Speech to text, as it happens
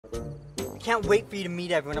Can't wait for you to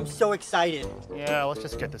meet everyone. I'm so excited. Yeah, let's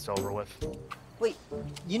just get this over with. Wait,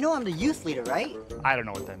 you know I'm the youth leader, right? I don't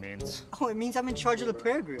know what that means. Oh, it means I'm in charge of the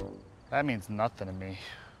prayer group. That means nothing to me.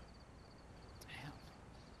 Damn.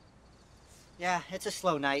 Yeah, it's a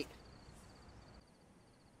slow night.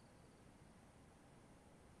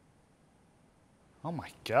 Oh my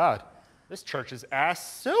God, this church is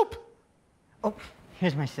ass soup. Oh,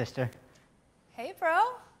 here's my sister. Hey, bro.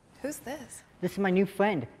 Who's this? This is my new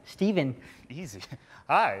friend, Steven. Easy.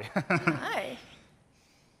 Hi. Hi.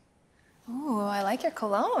 Ooh, I like your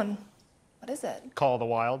cologne. What is it? Call of the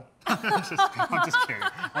Wild. I'm just kidding.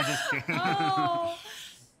 I'm just kidding. Oh.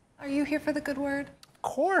 Are you here for the good word? Of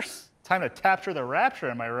course. Time to capture the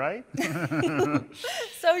rapture, am I right?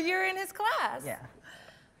 So you're in his class? Yeah.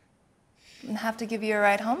 And have to give you a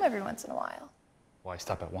ride home every once in a while. Why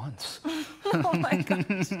stop at once? Oh my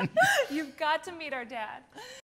gosh. You've got to meet our dad.